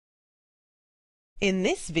In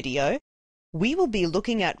this video, we will be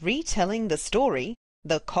looking at retelling the story,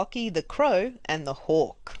 The Cocky, the Crow and the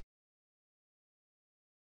Hawk.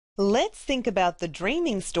 Let's think about the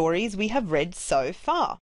dreaming stories we have read so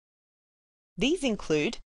far. These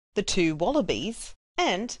include The Two Wallabies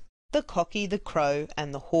and The Cocky, the Crow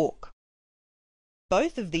and the Hawk.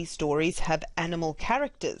 Both of these stories have animal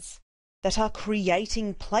characters that are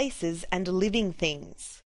creating places and living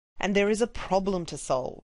things, and there is a problem to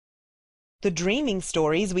solve. The dreaming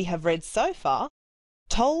stories we have read so far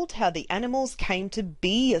told how the animals came to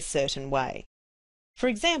be a certain way. For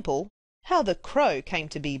example, how the crow came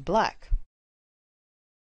to be black.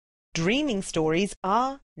 Dreaming stories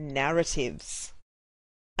are narratives.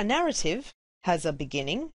 A narrative has a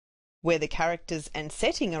beginning, where the characters and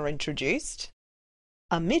setting are introduced,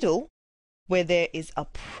 a middle, where there is a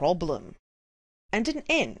problem, and an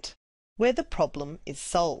end, where the problem is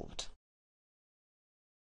solved.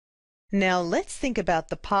 Now let's think about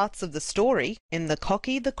the parts of the story in The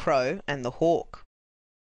Cocky, the Crow and the Hawk.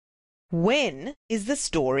 When is the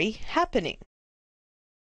story happening?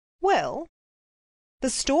 Well, the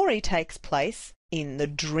story takes place in the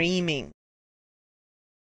dreaming.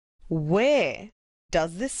 Where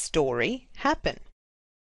does this story happen?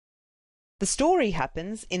 The story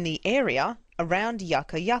happens in the area around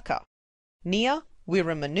Yucca Yucca, near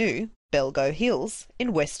Wirramanu, Belgo Hills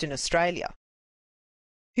in Western Australia.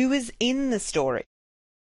 Who is in the story?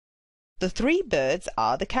 The three birds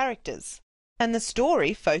are the characters, and the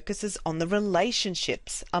story focuses on the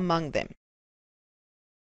relationships among them.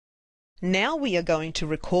 Now we are going to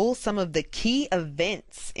recall some of the key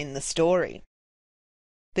events in the story.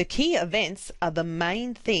 The key events are the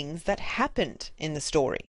main things that happened in the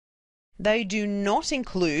story. They do not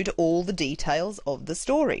include all the details of the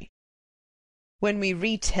story. When we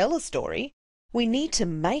retell a story, we need to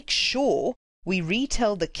make sure we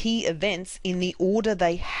retell the key events in the order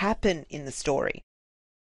they happen in the story.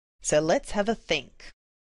 So let's have a think.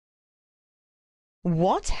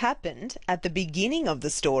 What happened at the beginning of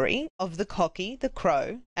the story of The Cocky, the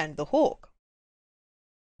Crow and the Hawk?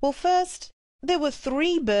 Well, first, there were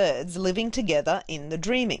three birds living together in the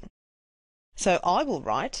dreaming. So I will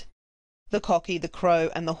write, The Cocky, the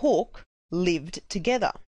Crow and the Hawk lived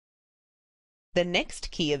together. The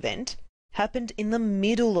next key event happened in the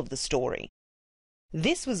middle of the story.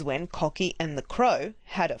 This was when Cocky and the Crow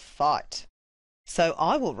had a fight. So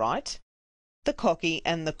I will write, The Cocky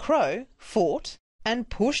and the Crow fought and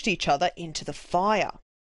pushed each other into the fire.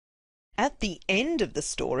 At the end of the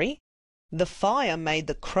story, the fire made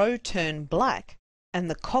the crow turn black and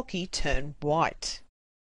the cocky turn white.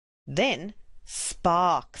 Then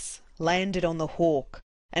sparks landed on the hawk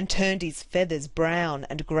and turned his feathers brown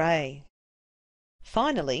and grey.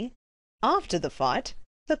 Finally, after the fight,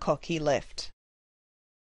 the cocky left.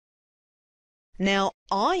 Now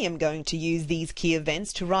I am going to use these key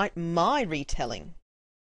events to write my retelling.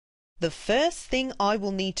 The first thing I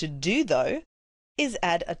will need to do, though, is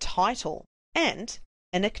add a title and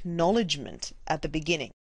an acknowledgement at the beginning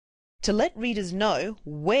to let readers know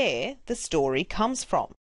where the story comes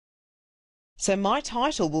from. So my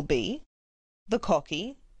title will be The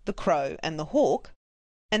Cocky, the Crow and the Hawk,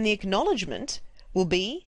 and the acknowledgement will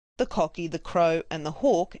be The Cocky, the Crow and the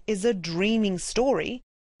Hawk is a dreaming story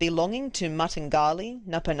belonging to Matangali,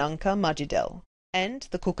 Napananka, Majidel and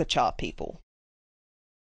the Kukachar people.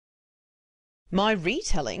 My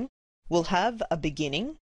retelling will have a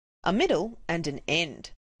beginning, a middle and an end,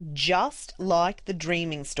 just like the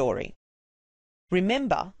dreaming story.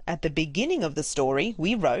 Remember, at the beginning of the story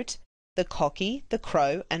we wrote, The Cocky, the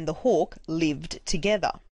Crow and the Hawk lived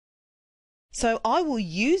together. So I will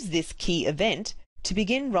use this key event to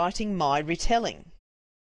begin writing my retelling.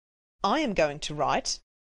 I am going to write,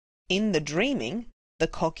 In the dreaming, the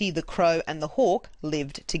Cocky, the Crow and the Hawk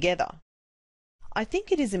lived together. I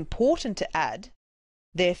think it is important to add,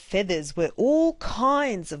 their feathers were all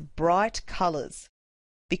kinds of bright colours,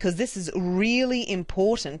 because this is really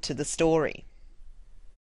important to the story.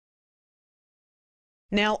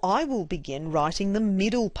 Now I will begin writing the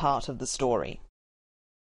middle part of the story.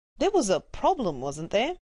 There was a problem, wasn't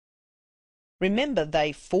there? Remember,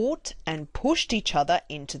 they fought and pushed each other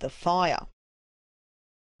into the fire.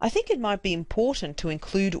 I think it might be important to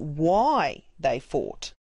include why they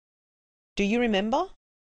fought. Do you remember?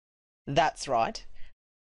 That's right.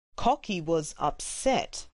 Cocky was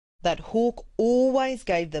upset that Hawk always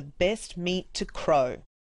gave the best meat to Crow.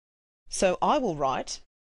 So I will write,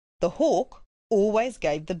 The Hawk always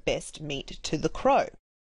gave the best meat to the Crow.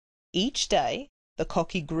 Each day the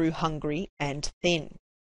Cocky grew hungry and thin.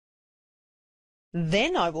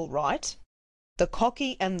 Then I will write, The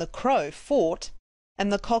Cocky and the Crow fought,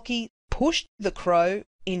 and the Cocky pushed the crow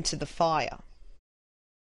into the fire.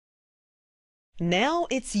 Now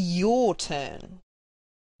it's your turn.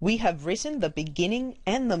 We have written the beginning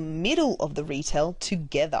and the middle of the retell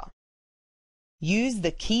together. Use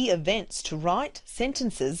the key events to write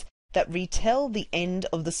sentences that retell the end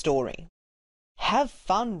of the story. Have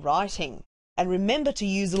fun writing, and remember to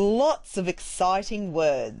use lots of exciting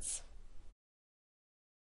words.